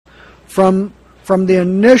from the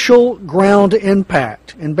initial ground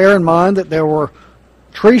impact, and bear in mind that there were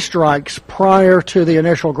tree strikes prior to the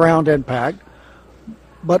initial ground impact,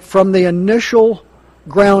 but from the initial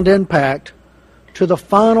ground impact to the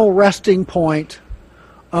final resting point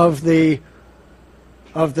of the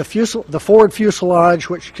forward fuselage,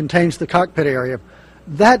 which contains the cockpit area,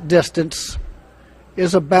 that distance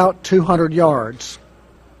is about 200 yards.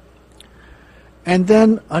 And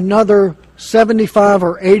then another 75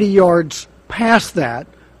 or 80 yards past that,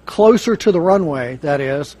 closer to the runway, that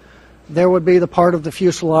is, there would be the part of the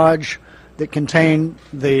fuselage that contained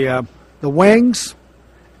the wings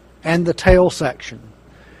and the tail section.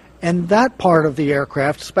 And that part of the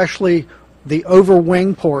aircraft, especially the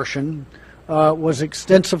over-wing portion, was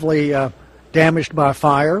extensively damaged by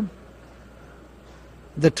fire.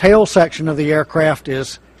 The tail section of the aircraft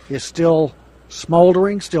is still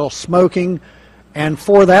smoldering, still smoking, and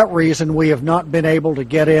for that reason we have not been able to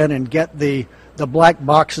get in and get the black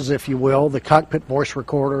boxes, if you will, the cockpit voice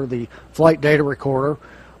recorder, the flight data recorder,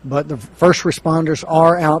 but the first responders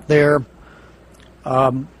are out there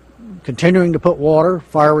continuing to put water,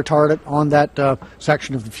 fire retardant, on that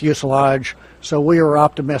section of the fuselage, so we are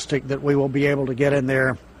optimistic that we will be able to get in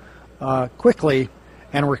there quickly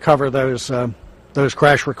and recover those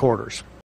crash recorders.